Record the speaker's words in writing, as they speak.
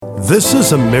This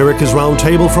is America's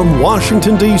Roundtable from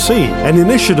Washington, D.C., an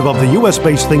initiative of the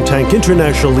U.S.-based think tank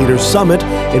International Leaders Summit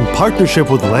in partnership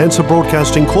with Lancer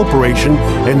Broadcasting Corporation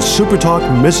and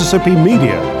SuperTalk Mississippi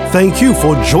Media. Thank you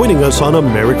for joining us on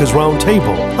America's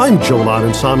Roundtable. I'm Joel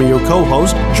Anand-Sami, your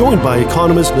co-host, joined by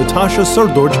economist Natasha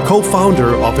Srdoc,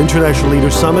 co-founder of International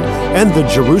Leaders Summit and the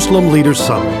Jerusalem Leaders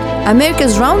Summit.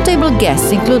 America's Roundtable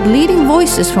guests include leading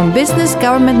voices from business,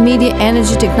 government, media,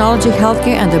 energy, technology,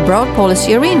 healthcare, and the broad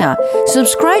policy arena.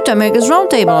 Subscribe to America's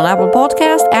Roundtable on Apple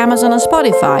Podcasts, Amazon, and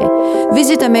Spotify.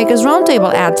 Visit America's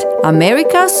Roundtable at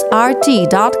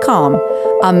americasrt.com.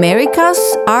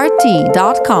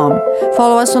 americasrt.com.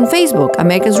 Follow us on Facebook,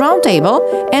 America's Roundtable,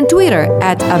 and Twitter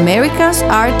at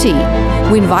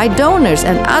americasrt. We invite donors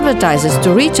and advertisers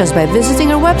to reach us by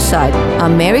visiting our website,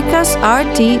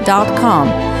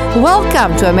 americasrt.com.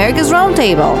 Welcome to America's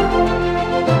Roundtable.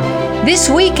 This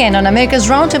weekend on America's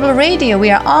Roundtable Radio,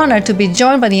 we are honored to be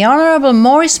joined by the Honorable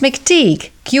Maurice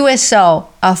McTigue, QSO,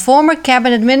 a former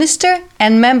cabinet minister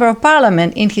and member of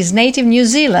parliament in his native New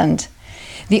Zealand.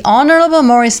 The Honorable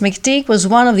Maurice McTigue was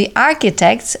one of the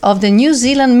architects of the New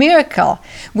Zealand Miracle,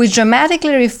 which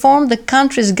dramatically reformed the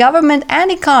country's government and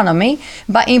economy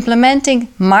by implementing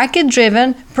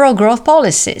market-driven pro-growth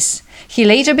policies. He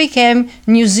later became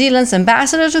New Zealand's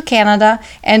ambassador to Canada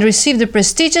and received the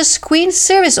prestigious Queen's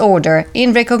Service Order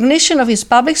in recognition of his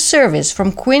public service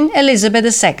from Queen Elizabeth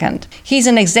II. He is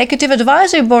an executive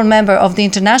advisory board member of the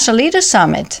International Leaders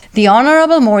Summit. The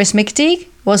Honorable Maurice McTigue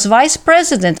was vice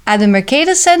president at the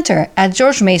Mercator Center at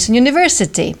George Mason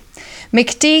University.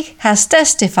 McTigue has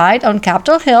testified on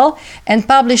Capitol Hill and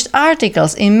published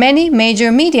articles in many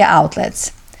major media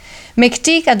outlets.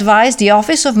 McTigue advised the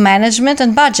Office of Management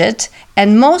and Budget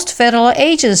and most federal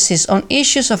agencies on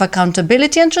issues of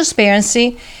accountability and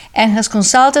transparency and has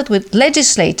consulted with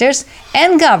legislators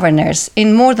and governors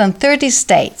in more than 30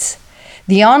 states.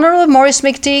 The Honorable Maurice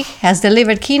McTigue has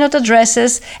delivered keynote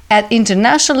addresses at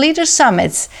international leaders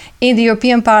summits in the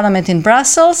European Parliament in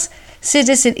Brussels,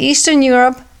 cities in Eastern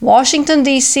Europe, Washington,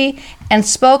 D.C., and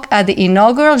spoke at the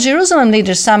inaugural Jerusalem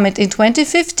Leaders Summit in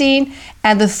 2015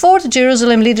 and the fourth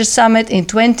Jerusalem Leaders Summit in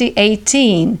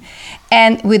 2018.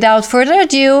 And without further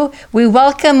ado, we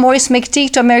welcome Maurice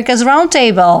McTigue to America's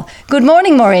Roundtable. Good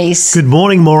morning, Maurice. Good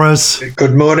morning, Maurice.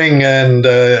 Good morning, and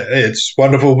it's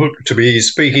wonderful to be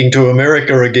speaking to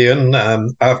America again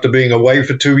after being away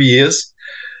for 2 years.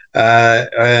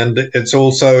 And it's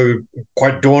also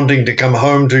quite daunting to come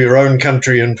home to your own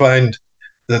country and find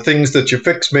the things that you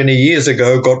fixed many years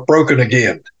ago got broken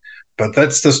again. But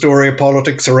that's the story of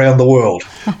politics around the world.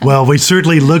 Well, we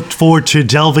certainly looked forward to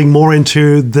delving more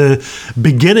into the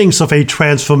beginnings of a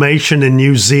transformation in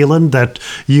New Zealand that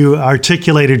you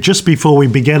articulated just before we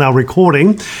began our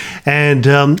recording. And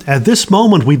at this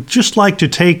moment, we'd just like to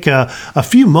take a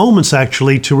few moments,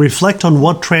 actually, to reflect on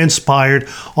what transpired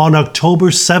on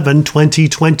October 7,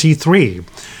 2023.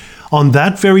 On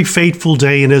that very fateful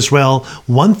day in Israel,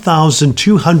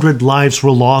 1,200 lives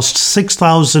were lost,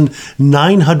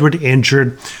 6,900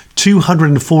 injured,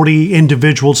 240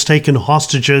 individuals taken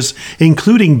hostages,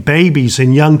 including babies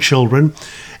and young children,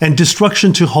 and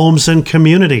destruction to homes and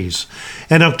communities.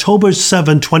 And October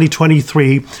 7,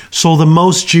 2023, saw the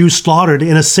most Jews slaughtered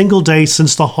in a single day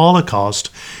since the Holocaust,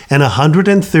 and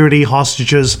 130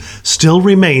 hostages still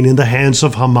remain in the hands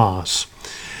of Hamas.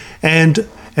 And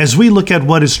as we look at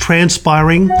what is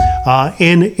transpiring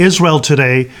in Israel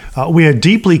today, we are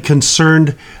deeply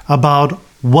concerned about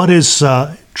what is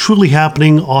truly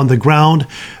happening on the ground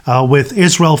with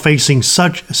Israel facing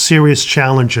such serious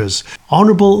challenges.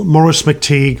 Honorable Maurice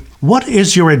McTigue, what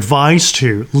is your advice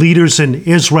to leaders in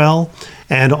Israel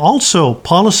and also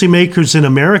policymakers in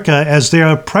America as there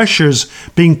are pressures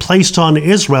being placed on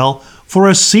Israel for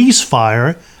a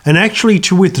ceasefire and actually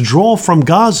to withdraw from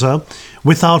Gaza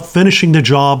without finishing the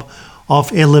job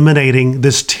of eliminating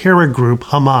this terror group,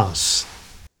 Hamas?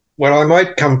 Well, I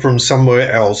might come from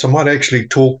somewhere else. I might actually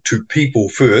talk to people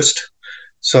first.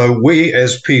 So we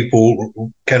as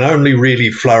people can only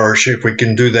really flourish if we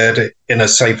can do that in a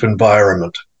safe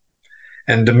environment.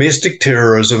 And domestic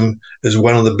terrorism is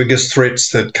one of the biggest threats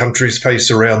that countries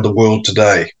face around the world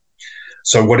today.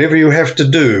 So whatever you have to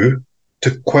do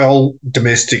to quell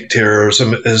domestic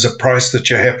terrorism is a price that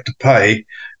you have to pay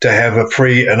to have a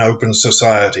free and open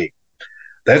society.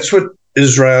 That's what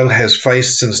Israel has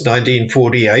faced since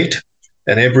 1948,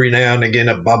 and every now and again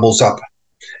it bubbles up.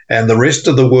 And the rest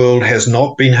of the world has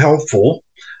not been helpful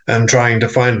in trying to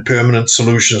find permanent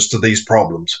solutions to these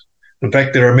problems. In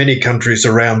fact, there are many countries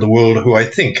around the world who I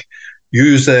think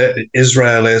use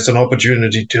Israel as an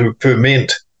opportunity to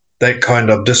ferment that kind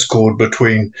of discord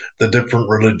between the different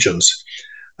religions.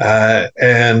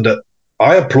 And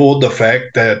I applaud the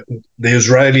fact that the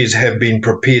Israelis have been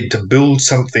prepared to build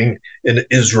something in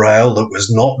Israel that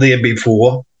was not there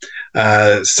before,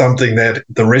 something that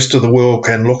the rest of the world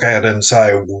can look at and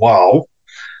say, wow,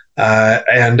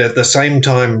 and at the same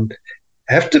time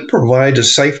have to provide a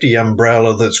safety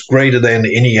umbrella that's greater than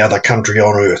any other country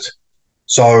on earth.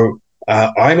 So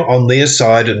I'm on their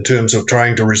side in terms of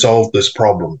trying to resolve this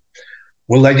problem.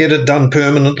 Will they get it done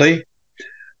permanently?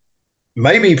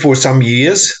 Maybe for some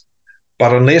years,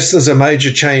 but unless there's a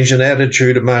major change in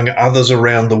attitude among others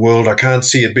around the world, I can't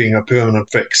see it being a permanent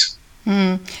fix.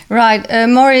 Right.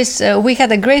 Maurice, we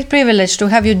had a great privilege to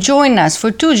have you join us for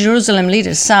 2 Jerusalem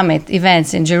Leaders Summit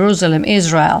events in Jerusalem,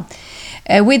 Israel.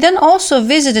 We then also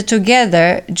visited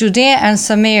together Judea and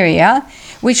Samaria,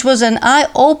 which was an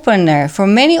eye-opener for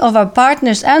many of our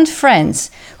partners and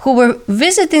friends who were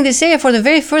visiting this area for the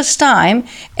very first time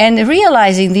and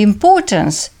realizing the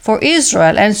importance for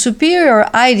Israel and superior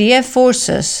IDF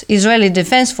forces, Israeli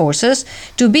Defense Forces,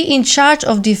 to be in charge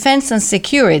of defense and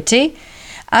security,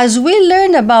 as we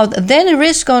learned about then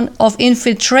risk of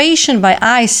infiltration by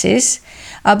ISIS,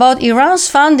 about Iran's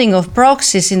funding of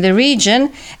proxies in the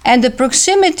region, and the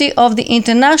proximity of the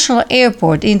international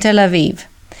airport in Tel Aviv.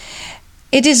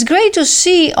 It is great to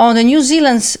see on the New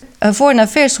Zealand's Foreign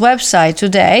Affairs website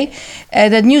today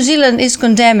that New Zealand is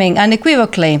condemning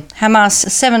unequivocally Hamas'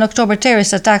 7 October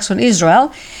terrorist attacks on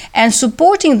Israel and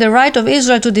supporting the right of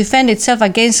Israel to defend itself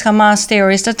against Hamas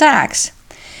terrorist attacks.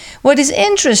 What is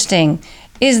interesting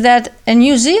is that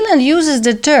New Zealand uses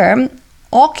the term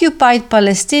occupied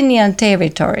Palestinian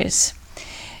territories.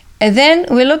 And then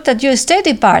we looked at US State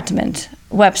Department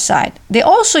website. They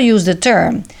also use the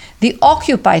term the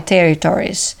occupied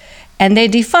territories, and they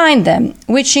define them,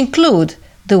 which include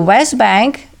the West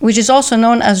Bank, which is also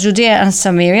known as Judea and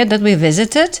Samaria that we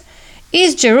visited,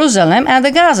 East Jerusalem, and the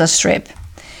Gaza Strip.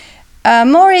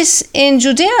 Maurice, in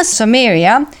Judea and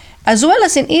Samaria, as well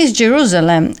as in East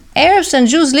Jerusalem, Arabs and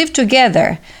Jews live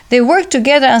together. They work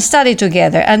together and study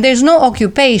together, and there's no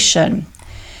occupation.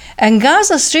 And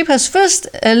Gaza Strip has first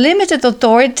a limited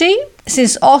authority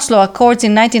since Oslo Accords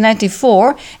in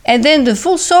 1994, and then the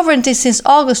full sovereignty since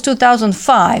August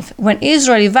 2005, when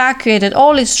Israel evacuated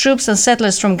all its troops and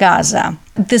settlers from Gaza.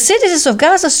 The citizens of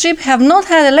Gaza Strip have not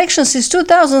had elections since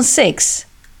 2006,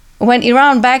 when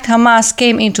Iran-backed Hamas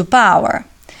came into power.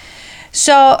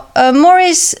 So,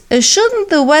 Maurice, shouldn't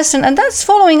the Western, and that's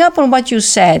following up on what you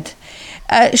said,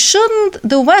 shouldn't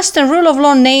the Western rule of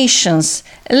law nations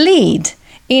lead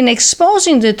in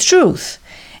exposing the truth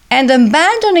and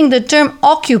abandoning the term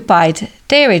occupied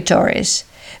territories,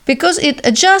 because it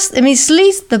just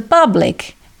misleads the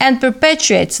public and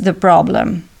perpetuates the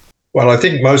problem? Well, I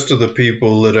think most of the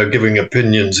people that are giving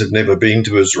opinions have never been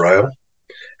to Israel,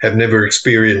 have never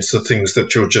experienced the things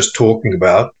that you're just talking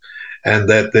about, and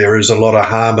that there is a lot of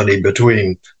harmony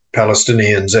between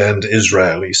Palestinians and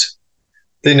Israelis.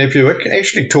 Then if you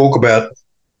actually talk about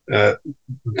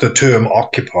the term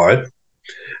occupied,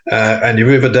 and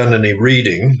you've ever done any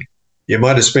reading, you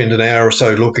might have spent an hour or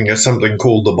so looking at something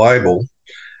called the Bible,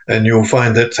 and you'll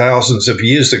find that thousands of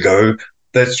years ago,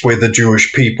 that's where the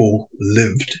Jewish people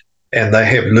lived, and they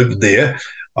have lived there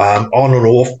on and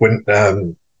off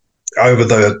over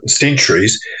the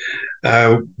centuries.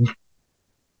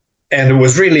 And it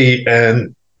was really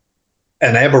an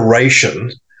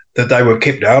aberration that they were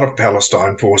kept out of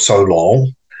Palestine for so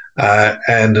long.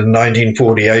 And in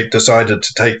 1948 decided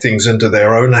to take things into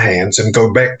their own hands and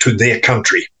go back to their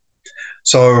country.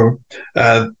 So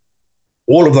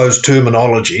all of those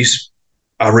terminologies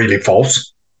are really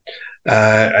false.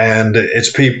 And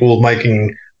it's people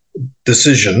making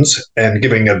decisions and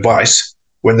giving advice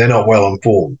when they're not well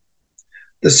informed.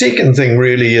 The second thing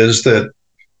really is that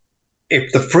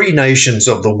if the free nations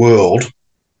of the world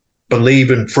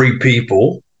believe in free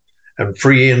people and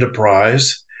free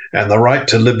enterprise and the right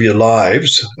to live your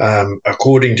lives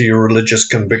according to your religious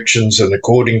convictions and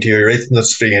according to your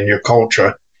ethnicity and your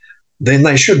culture, then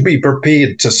they should be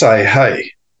prepared to say,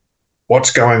 hey,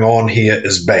 what's going on here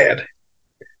is bad.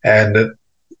 And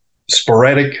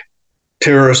sporadic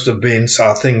terrorist events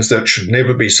are things that should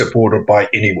never be supported by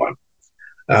anyone.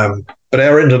 But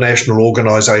our international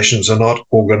organizations are not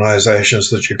organizations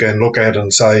that you can look at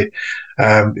and say,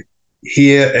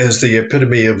 here is the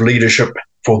epitome of leadership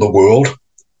for the world,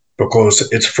 because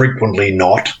it's frequently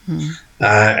not.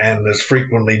 And it's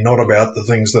frequently not about the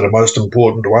things that are most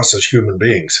important to us as human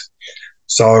beings.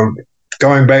 So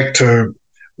going back to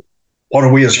what do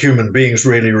we as human beings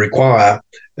really require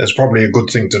is probably a good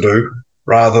thing to do,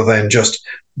 rather than just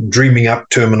dreaming up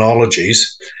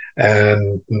terminologies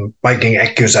and making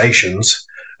accusations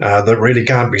that really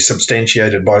can't be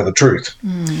substantiated by the truth.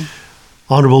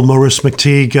 Honorable Maurice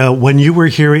McTigue, when you were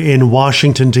here in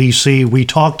Washington, D.C., we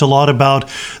talked a lot about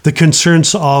the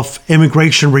concerns of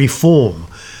immigration reform.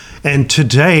 And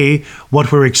today,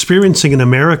 what we're experiencing in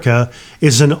America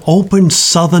is an open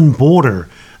southern border.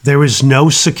 There is no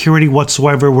security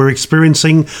whatsoever. We're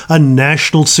experiencing a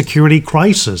national security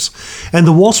crisis. And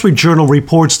the Wall Street Journal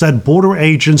reports that border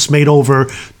agents made over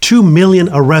 2 million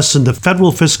arrests in the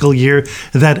federal fiscal year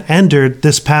that ended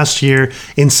this past year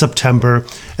in September,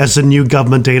 as the new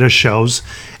government data shows.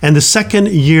 And the second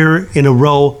year in a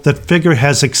row, that figure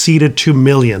has exceeded 2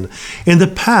 million. In the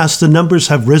past, the numbers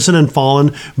have risen and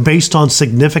fallen based on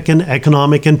significant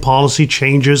economic and policy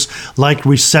changes like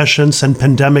recessions and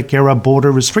pandemic-era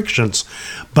border restrictions.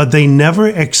 But they never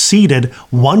exceeded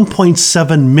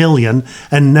 1.7 million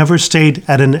and never stayed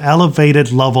at an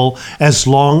elevated level as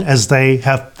long as they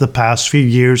have the past few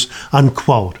years,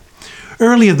 unquote.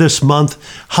 Earlier this month,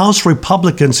 House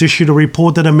Republicans issued a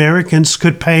report that Americans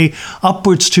could pay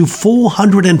upwards to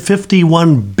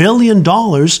 $451 billion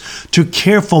to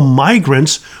care for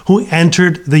migrants who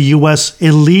entered the U.S.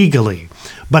 illegally,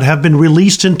 but have been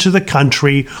released into the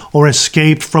country or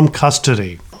escaped from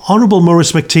custody. Honorable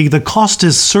Maurice McTigue, the cost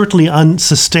is certainly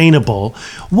unsustainable.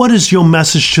 What is your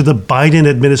message to the Biden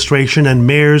administration and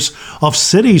mayors of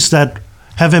cities that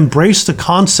have embraced the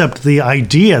concept, the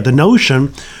idea, the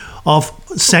notion of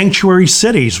sanctuary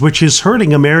cities, which is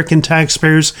hurting American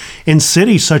taxpayers in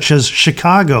cities such as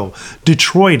Chicago,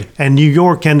 Detroit, and New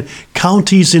York, and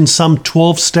counties in some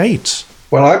 12 states?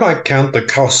 Well, I might count the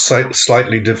costs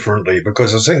slightly differently,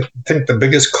 because I think the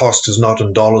biggest cost is not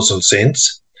in dollars and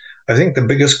cents. I think the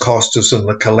biggest cost is in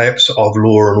the collapse of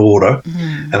law and order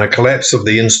and a collapse of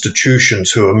the institutions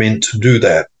who are meant to do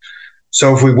that.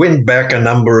 So if we went back a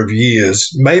number of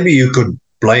years, maybe you could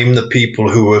blame the people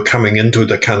who were coming into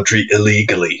the country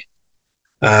illegally.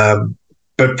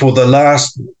 But for the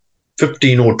last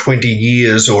 15 or 20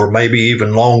 years, or maybe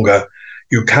even longer,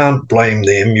 you can't blame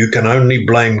them. You can only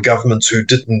blame governments who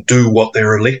didn't do what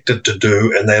they're elected to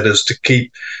do, and that is to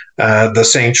keep the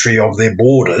sanctuary of their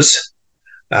borders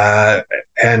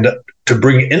and to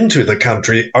bring into the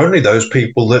country only those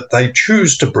people that they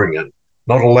choose to bring in,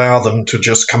 not allow them to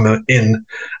just come in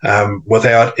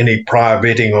without any prior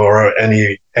vetting or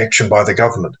any action by the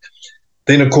government.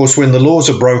 Then, of course, when the laws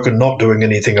are broken, not doing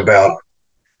anything about it.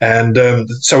 And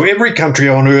so every country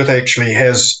on earth actually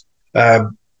has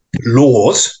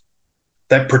laws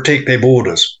that protect their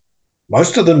borders.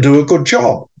 Most of them do a good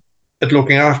job at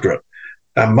looking after it.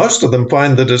 Most of them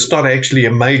find that it's not actually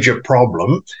a major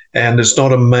problem and it's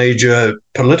not a major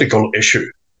political issue.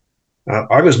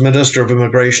 I was Minister of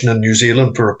Immigration in New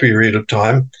Zealand for a period of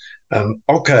time.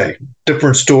 Okay,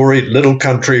 different story, little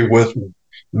country with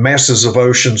masses of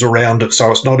oceans around it,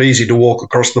 so it's not easy to walk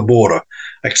across the border.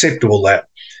 Acceptable that.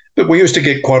 But we used to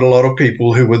get quite a lot of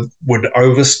people who would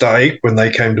overstay when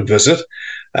they came to visit,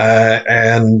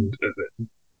 and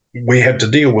we had to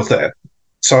deal with that.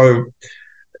 So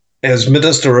as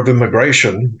Minister of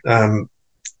Immigration,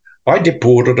 I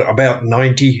deported about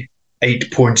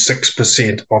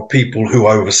 98.6% of people who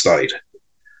overstayed.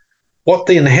 What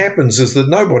then happens is that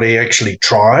nobody actually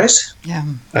tries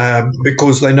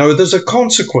because they know there's a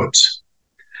consequence.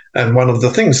 And one of the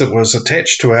things that was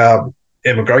attached to our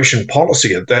immigration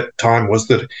policy at that time was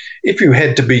that if you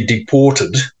had to be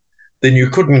deported, then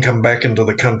you couldn't come back into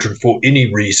the country for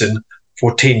any reason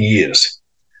for 10 years.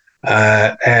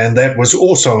 And that was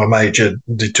also a major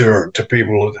deterrent to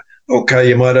people. Okay,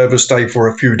 you might overstay for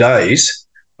a few days,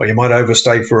 or you might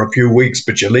overstay for a few weeks,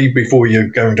 but you leave before you're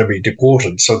going to be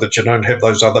deported so that you don't have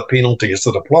those other penalties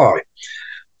that apply.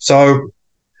 So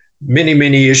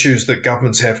many issues that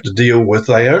governments have to deal with,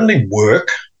 they only work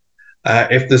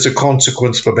if there's a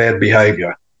consequence for bad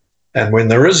behavior. And when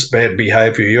there is bad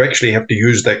behavior, you actually have to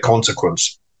use that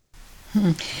consequence.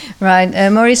 Right.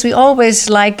 Maurice, we always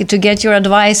like to get your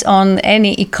advice on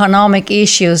any economic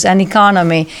issues and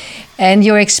economy, and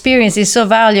your experience is so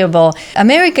valuable.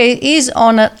 America is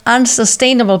on an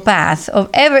unsustainable path of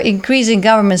ever-increasing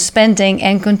government spending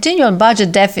and continual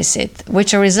budget deficit,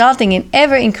 which are resulting in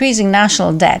ever-increasing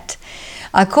national debt.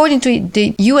 According to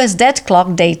the U.S. debt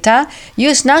clock data,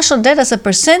 U.S. national debt as a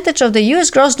percentage of the U.S.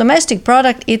 gross domestic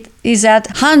product it is at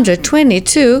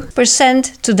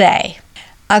 122% today.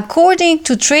 According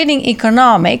to Trading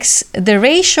Economics, the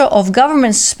ratio of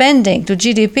government spending to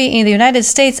GDP in the United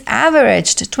States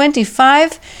averaged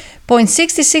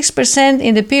 25.66%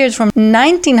 in the period from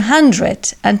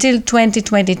 1900 until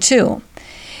 2022.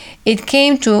 It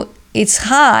came to it's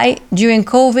high during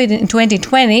COVID in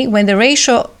 2020 when the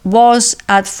ratio was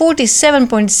at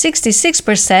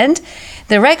 47.66%.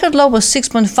 The record low was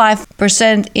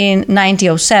 6.5% in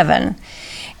 1907.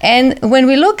 And when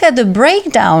we look at the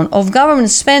breakdown of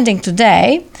government spending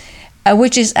today,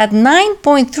 which is at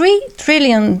 $9.3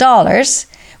 trillion,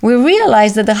 we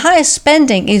realize that the highest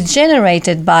spending is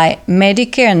generated by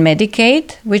Medicare and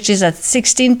Medicaid, which is at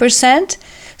 16%,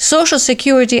 Social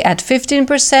Security at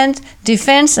 15%,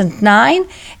 defense at 9%,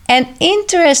 and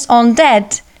interest on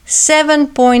debt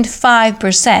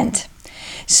 7.5%.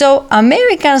 So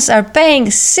Americans are paying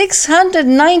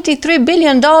 $693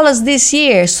 billion this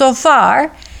year so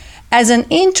far as an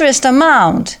interest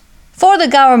amount for the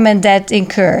government debt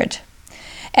incurred.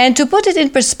 And to put it in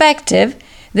perspective,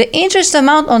 the interest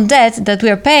amount on debt that we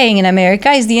are paying in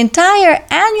America is the entire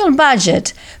annual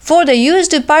budget for the U.S.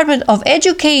 Department of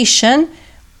Education,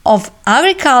 of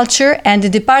Agriculture, and the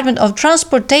Department of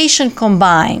Transportation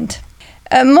combined.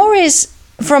 Maurice,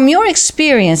 from your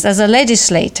experience as a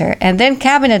legislator and then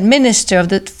cabinet minister of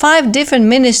the 5 different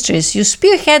ministries, you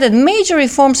spearheaded major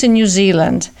reforms in New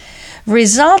Zealand,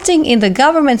 resulting in the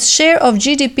government's share of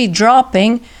GDP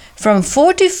dropping from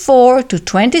 44 to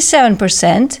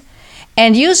 27%,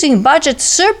 and using budget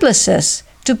surpluses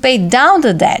to pay down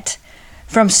the debt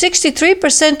from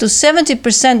 63% to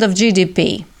 70% of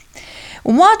GDP.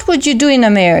 What would you do in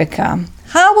America?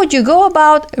 How would you go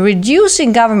about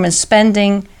reducing government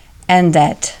spending and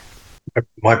debt?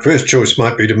 My first choice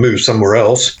might be to move somewhere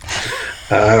else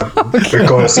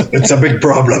because it's a big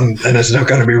problem and it's not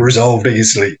going to be resolved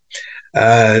easily.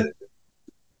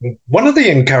 One of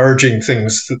the encouraging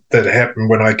things that happened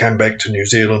when I came back to New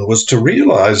Zealand was to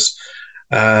realize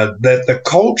that the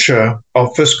culture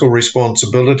of fiscal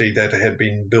responsibility that had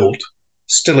been built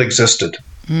still existed.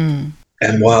 Mm.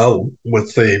 And while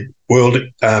with the world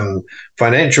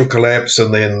financial collapse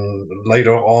and then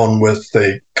later on with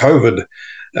the COVID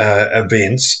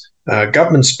events,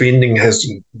 government spending has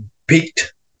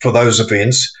peaked for those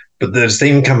events, but there's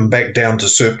then come back down to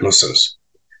surpluses.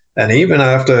 And even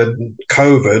after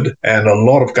COVID and a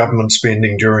lot of government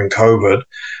spending during COVID,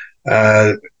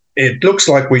 it looks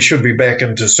like we should be back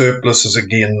into surpluses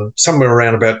again somewhere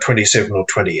around about 27 or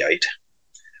 28,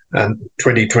 and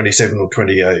 2027 or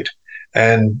 28.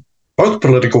 And both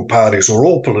political parties, or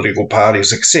all political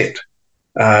parties, accept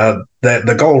that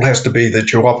the goal has to be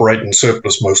that you operate in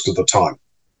surplus most of the time.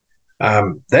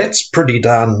 That's pretty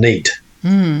darn neat.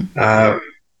 Mm.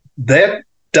 That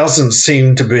doesn't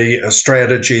seem to be a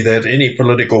strategy that any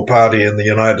political party in the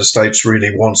United States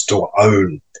really wants to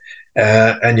own.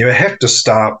 And you have to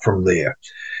start from there.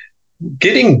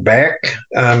 Getting back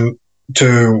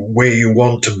to where you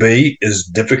want to be is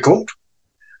difficult.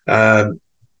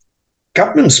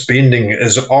 Government spending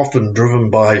is often driven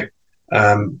by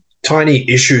tiny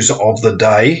issues of the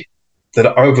day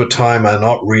that over time are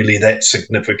not really that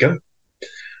significant.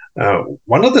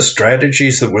 One of the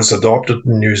strategies that was adopted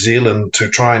in New Zealand to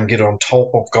try and get on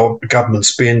top of government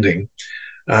spending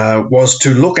was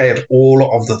to look at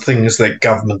all of the things that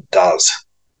government does.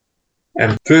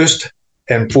 And first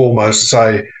and foremost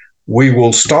say, we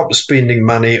will stop spending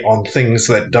money on things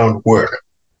that don't work.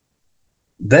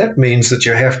 That means that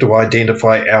you have to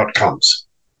identify outcomes.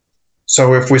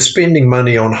 So if we're spending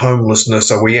money on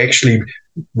homelessness, are we actually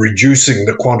reducing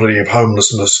the quantity of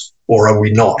homelessness or are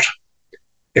we not?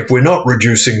 If we're not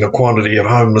reducing the quantity of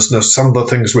homelessness, some of the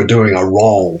things we're doing are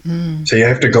wrong. Mm. So you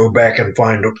have to go back and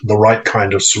find the right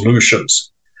kind of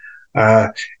solutions.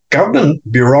 Government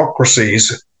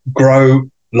bureaucracies grow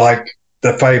like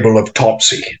the fable of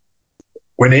Topsy.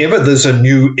 Whenever there's a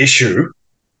new issue,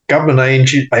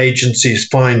 government agencies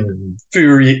find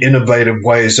very innovative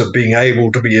ways of being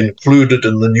able to be included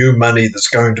in the new money that's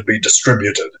going to be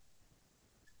distributed.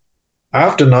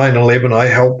 After 9/11, I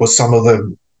helped with some of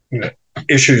the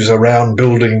issues around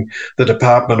building the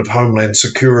Department of Homeland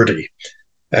Security.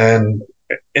 And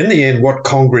in the end, what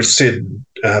Congress said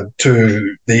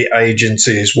to the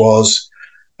agencies was,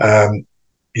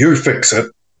 you fix it,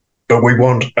 but we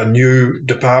want a new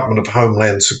Department of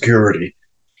Homeland Security.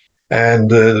 And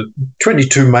the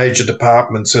 22 major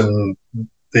departments in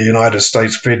the United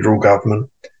States federal government,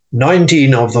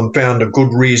 19 of them found a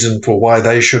good reason for why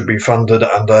they should be funded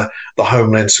under the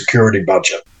Homeland Security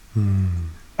budget. Hmm.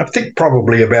 I think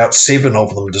probably about 7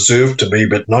 of them deserved to be,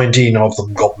 but 19 of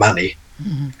them got money.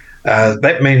 Mm-hmm.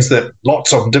 That means that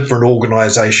lots of different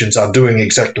organizations are doing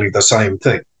exactly the same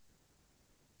thing.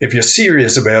 If you're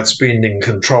serious about spending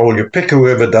control, you pick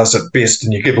whoever does it best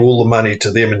and you give all the money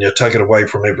to them and you take it away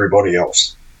from everybody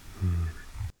else. Mm.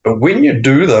 But when you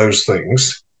do those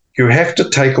things, you have to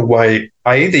take away,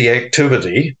 A, the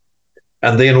activity,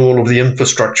 and then all of the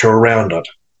infrastructure around it.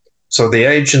 So the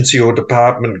agency or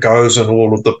department goes and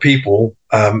all of the people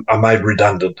are made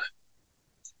redundant.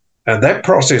 And that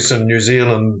process in New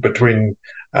Zealand between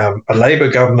a Labour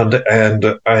government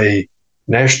and a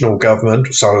national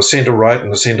government, so a centre-right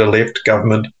and a centre-left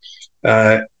government,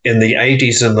 in the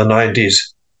 80s and the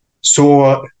 90s,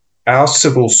 saw our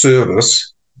civil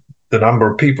service, the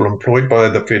number of people employed by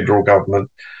the federal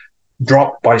government,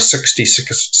 drop by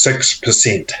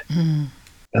 66%.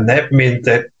 And that meant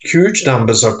that huge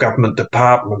numbers of government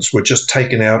departments were just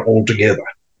taken out altogether.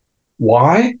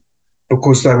 Why?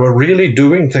 Because they were really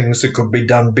doing things that could be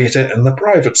done better in the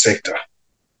private sector.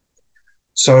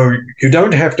 So you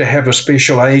don't have to have a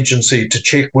special agency to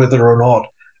check whether or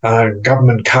not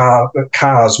government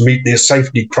cars meet their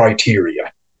safety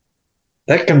criteria.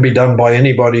 That can be done by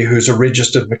anybody who's a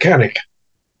registered mechanic.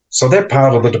 So that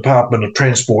part of the Department of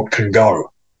Transport can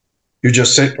go. You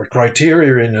just set the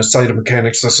criteria and you say to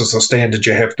mechanics, this is the standard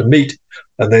you have to meet,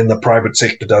 and then the private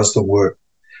sector does the work.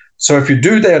 So if you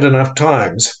do that enough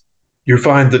times, you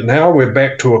find that now we're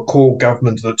back to a core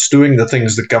government that's doing the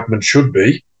things that government should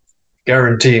be,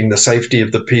 guaranteeing the safety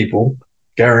of the people,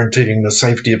 guaranteeing the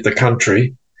safety of the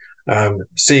country,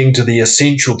 seeing to the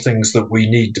essential things that we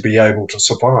need to be able to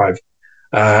survive.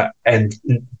 And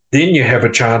then you have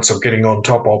a chance of getting on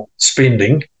top of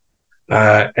spending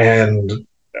and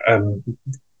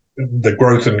the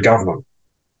growth in government.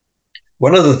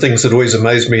 One of the things that always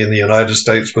amazed me in the United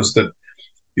States was that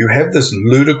you have this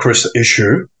ludicrous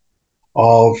issue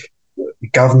of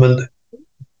government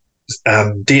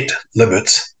debt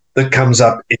limits that comes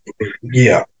up every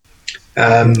year.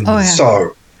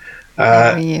 So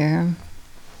every year.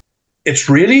 It's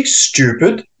really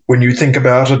stupid when you think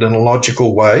about it in a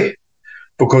logical way,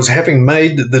 because having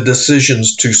made the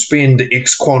decisions to spend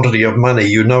X quantity of money,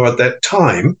 you know at that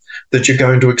time that you're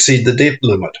going to exceed the debt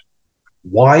limit.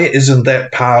 Why isn't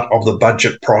that part of the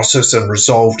budget process and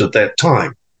resolved at that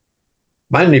time?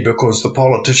 Mainly because the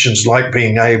politicians like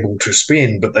being able to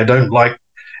spend, but they don't like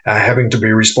having to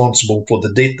be responsible for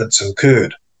the debt that's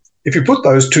incurred. If you put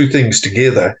those two things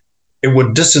together, it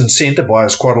would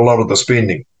disincentivize quite a lot of the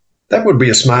spending. That would be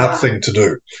a smart thing to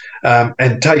do,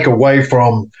 and take away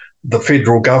from the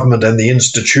federal government and the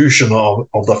institution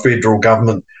of the federal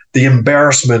government the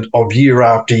embarrassment of year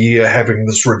after year having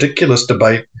this ridiculous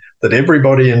debate that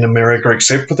everybody in America,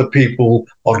 except for the people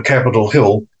on Capitol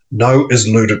Hill, know is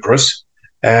ludicrous,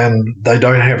 and they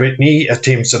don't have any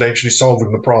attempts at actually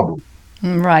solving the problem.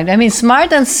 Right. I mean,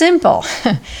 smart and simple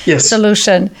Yes.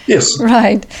 solution. Yes.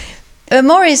 Right.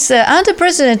 Maurice, under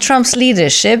President Trump's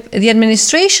leadership, the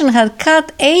administration had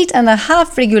cut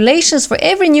 8.5 regulations for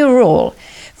every new rule,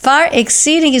 far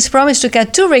exceeding his promise to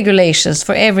cut 2 regulations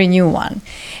for every new one.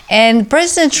 And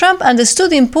President Trump understood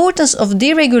the importance of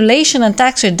deregulation and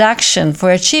tax reduction for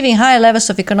achieving higher levels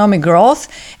of economic growth,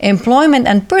 employment,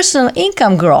 and personal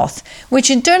income growth,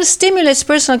 which in turn stimulates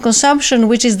personal consumption,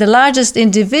 which is the largest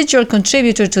individual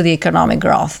contributor to the economic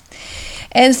growth.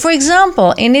 And for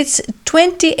example, in its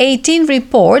 2018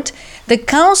 report, the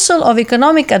Council of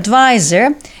Economic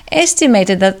Advisors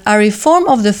estimated that a reform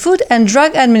of the Food and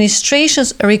Drug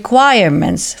Administration's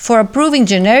requirements for approving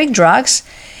generic drugs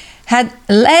had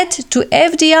led to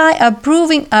FDI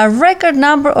approving a record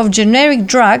number of generic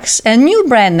drugs and new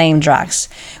brand name drugs,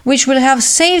 which will have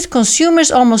saved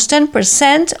consumers almost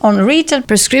 10% on retail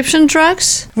prescription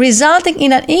drugs, resulting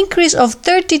in an increase of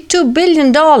 $32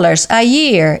 billion a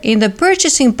year in the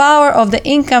purchasing power of the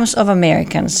incomes of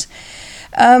Americans.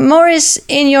 Maurice,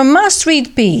 in your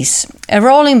must-read piece,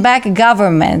 Rolling Back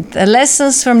Government,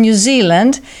 Lessons from New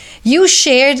Zealand, you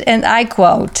shared, and I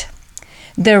quote,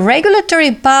 "The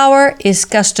regulatory power is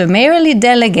customarily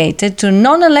delegated to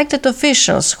non-elected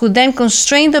officials who then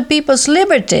constrain the people's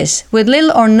liberties with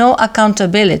little or no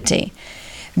accountability.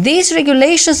 These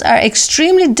regulations are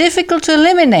extremely difficult to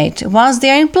eliminate once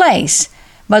they are in place,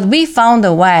 but we found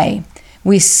a way.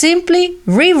 We simply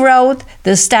rewrote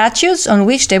the statutes on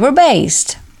which they were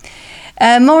based."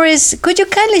 Maurice, could you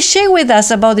kindly share with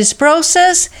us about this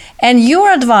process and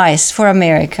your advice for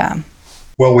America?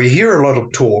 Well, we hear a lot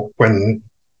of talk when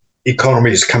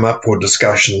economies come up for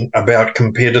discussion about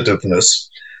competitiveness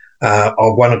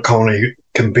of one economy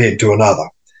compared to another.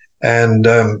 And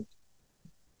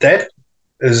that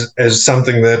is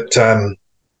something that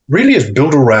really is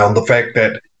built around the fact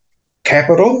that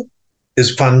capital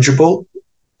is fungible.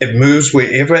 It moves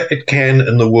wherever it can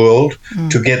in the world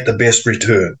to get the best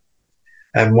return.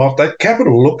 And what that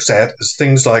capital looks at is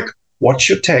things like, what's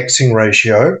your taxing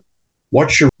ratio?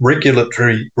 What's your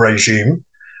regulatory regime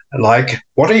like?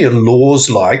 What are your laws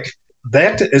like?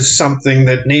 That is something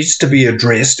that needs to be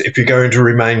addressed if you're going to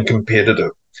remain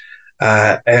competitive.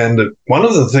 And one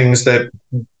of the things that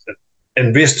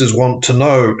investors want to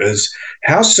know is,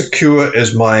 how secure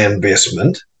is my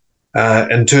investment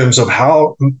in terms of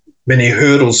how many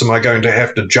hurdles am I going to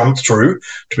have to jump through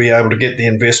to be able to get the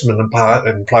investment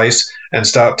in place and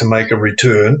start to make a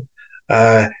return?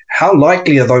 How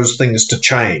likely are those things to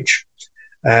change?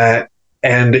 And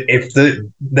if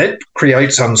that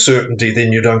creates uncertainty,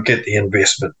 then you don't get the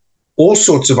investment. All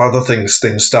sorts of other things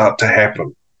then start to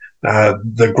happen.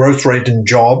 The growth rate in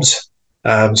jobs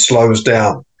slows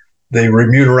down. The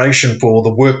remuneration for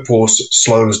the workforce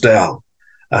slows down.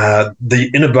 The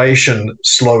innovation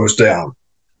slows down.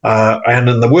 And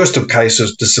in the worst of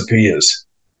cases, disappears.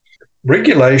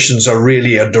 Regulations are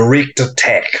really a direct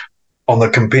attack on the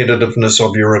competitiveness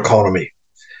of your economy.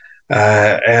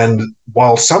 And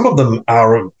while some of them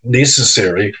are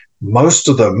necessary, most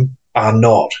of them are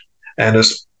not. And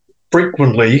it's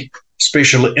frequently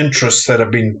special interests that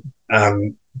have been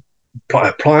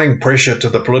applying pressure to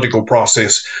the political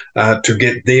process to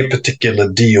get their particular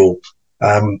deal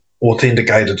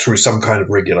authenticated through some kind of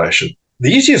regulation. The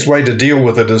easiest way to deal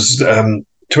with it is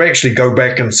to actually go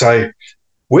back and say,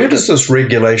 where does this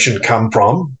regulation come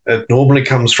from? It normally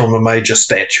comes from a major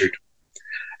statute.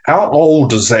 How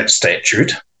old is that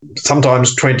statute?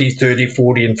 Sometimes 20, 30,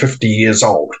 40, and 50 years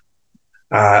old.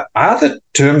 Are the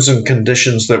terms and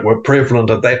conditions that were prevalent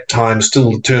at that time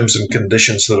still the terms and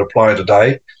conditions that apply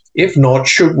today? If not,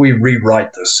 should we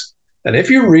rewrite this? And if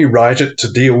you rewrite it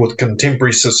to deal with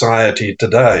contemporary society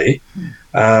today,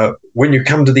 when you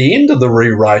come to the end of the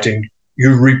rewriting,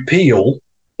 you repeal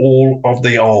all of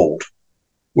the old.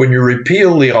 When you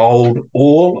repeal the old,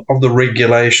 all of the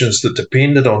regulations that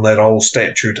depended on that old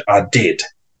statute are dead.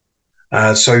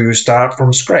 So you start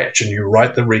from scratch and you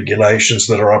write the regulations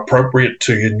that are appropriate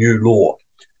to your new law.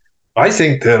 I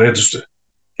think that it's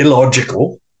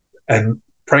illogical and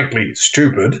frankly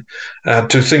stupid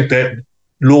to think that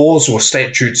laws or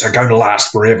statutes are going to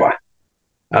last forever.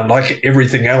 And like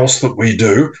everything else that we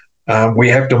do, we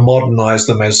have to modernize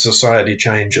them as society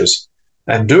changes.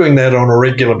 And doing that on a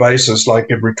regular basis, like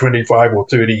every 25 or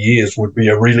 30 years, would be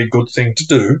a really good thing to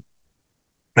do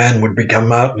and would become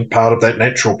part of that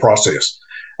natural process.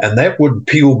 And that would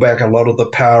peel back a lot of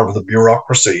the power of the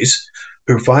bureaucracies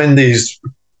who find these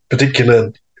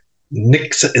particular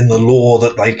nicks in the law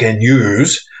that they can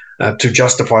use to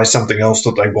justify something else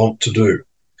that they want to do.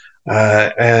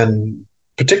 And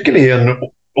particularly in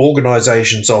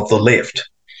organizations of the left,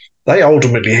 they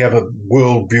ultimately have a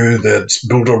worldview that's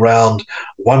built around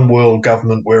one world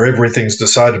government where everything's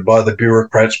decided by the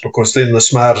bureaucrats, because then the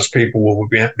smartest people will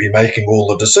be making all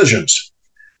the decisions.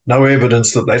 No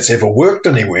evidence that that's ever worked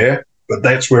anywhere, but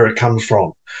that's where it comes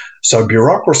from. So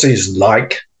bureaucracies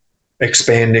like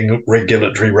expanding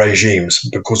regulatory regimes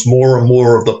because more and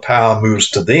more of the power moves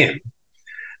to them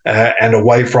and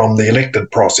away from the elected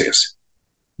process.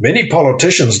 Many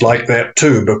politicians like that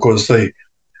too, because the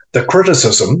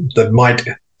criticism that might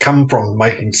come from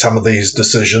making some of these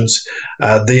decisions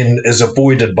then is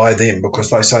avoided by them because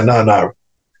they say, no,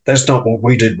 that's not what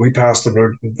we did. We passed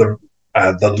the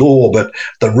law, but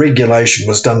the regulation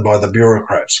was done by the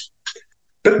bureaucrats.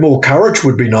 A bit more courage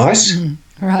would be nice.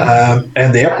 Right.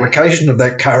 And the application of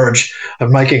that courage of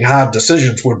making hard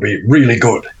decisions would be really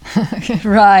good.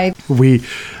 Right. We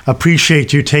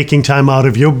appreciate you taking time out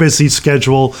of your busy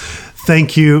schedule.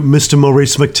 Thank you, Mr.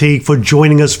 Maurice McTigue, for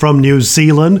joining us from New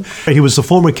Zealand. He was the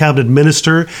former cabinet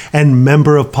minister and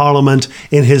member of parliament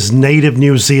in his native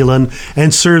New Zealand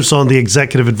and serves on the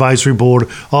executive advisory board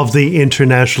of the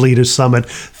International Leaders Summit.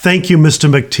 Thank you, Mr.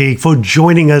 McTigue, for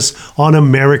joining us on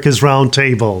America's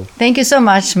Roundtable. Thank you so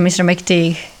much, Mr.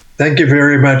 McTigue. Thank you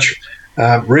very much.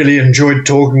 Really enjoyed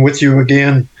talking with you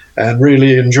again and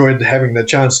really enjoyed having the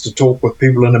chance to talk with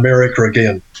people in America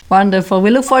again. Wonderful.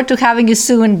 We look forward to having you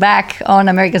soon back on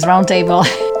America's Roundtable.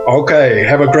 Okay.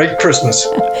 Have a great Christmas.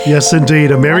 Yes,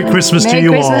 indeed. A Merry Christmas to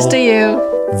you all. Merry Christmas to you.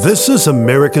 This is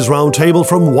America's Roundtable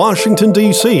from Washington,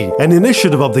 D.C., an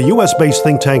initiative of the U.S.-based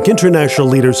think tank International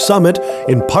Leaders Summit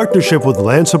in partnership with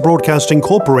Lancer Broadcasting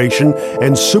Corporation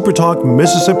and SuperTalk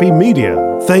Mississippi Media.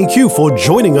 Thank you for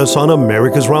joining us on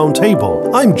America's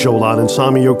Roundtable. I'm Joe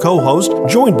Lalansami, your co-host,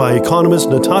 joined by economist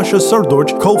Natasha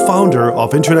Srdoc, co-founder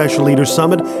of International Leaders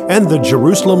Summit and the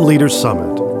Jerusalem Leaders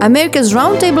Summit. America's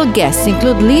Roundtable guests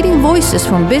include leading voices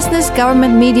from business,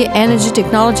 government, media, energy,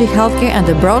 technology, healthcare, and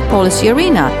the broad policy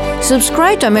arena.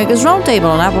 Subscribe to America's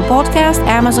Roundtable on Apple Podcasts,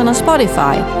 Amazon, and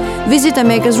Spotify. Visit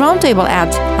America's Roundtable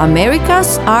at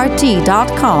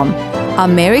americasrt.com.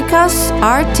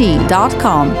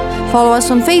 americasrt.com. Follow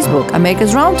us on Facebook,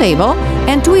 America's Roundtable,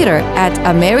 and Twitter at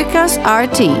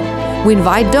AmericasRT. We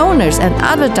invite donors and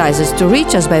advertisers to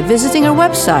reach us by visiting our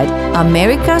website,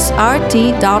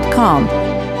 americasrt.com.